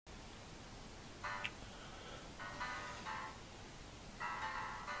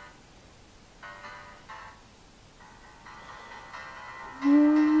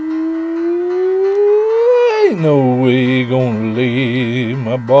gonna lay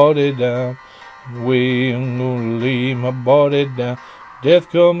my body down. The way I'm gonna lay my body down. Death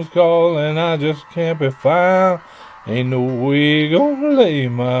comes calling, I just can't be found. Ain't no way gonna lay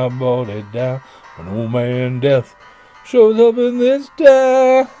my body down. When old man death shows up in this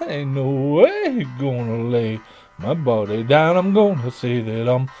town, ain't no way gonna lay my body down. I'm gonna say that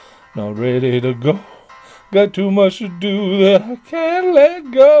I'm not ready to go. Got too much to do that I can't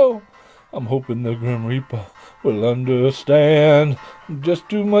let go. I'm hoping the Grim Reaper will understand. Just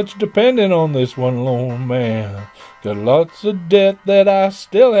too much depending on this one lone man. Got lots of debt that I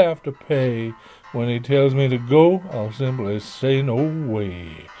still have to pay. When he tells me to go, I'll simply say no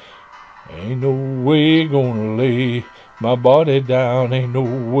way. Ain't no way gonna lay my body down. Ain't no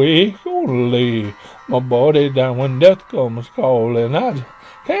way gonna lay my body down. When death comes calling, I just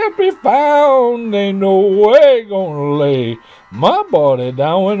can't be found. Ain't no way gonna lay my body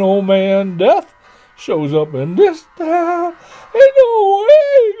down. When old man death shows up in this town, ain't no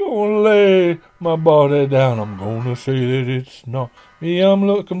way gonna lay my body down. I'm gonna say that it's not me I'm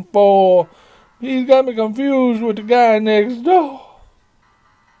looking for. He's got me confused with the guy next door.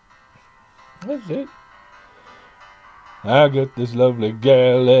 That's it. I got this lovely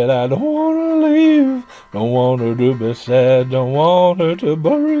gal that I don't want to leave. Don't want her to be sad, don't want her to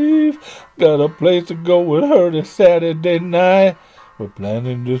bereave. Got a place to go with her this Saturday night. We're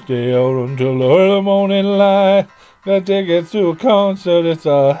planning to stay out until the early morning light. Got tickets to a concert, it's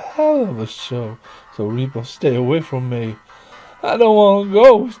a hell of a show. So Reaper, stay away from me. I don't want to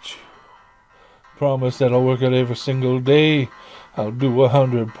go with you. Promise that I'll work it every single day. I'll do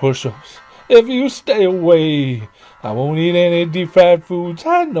 100 push-ups if you stay away. I won't eat any deep-fried foods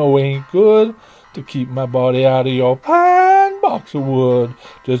I know ain't good. To keep my body out of your pine box of wood.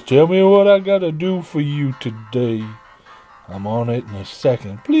 Just tell me what I gotta do for you today. I'm on it in a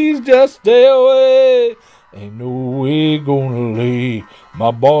second. Please just stay away. Ain't no way gonna lay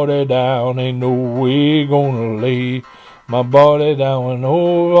my body down. Ain't no way gonna lay my body down. When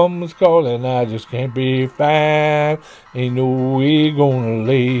old woman's calling, I just can't be found. Ain't no way gonna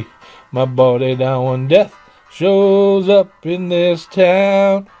lay my body down. When death shows up in this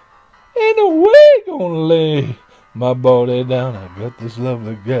town, ain't no way gonna lay my body down. I got this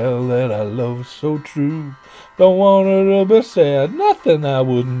lovely girl that I love so true. Don't want her to be sad, nothing I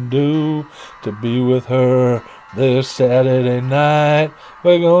wouldn't do to be with her this Saturday night.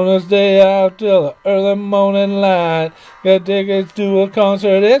 We're gonna stay out till the early morning light. Got tickets to a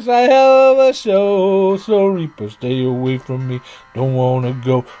concert, it's a hell of a show. So Reaper, stay away from me, don't wanna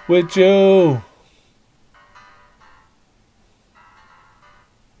go with you.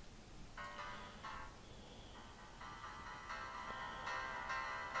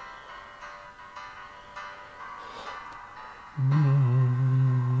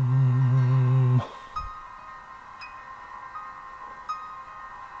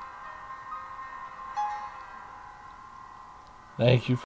 Thank you.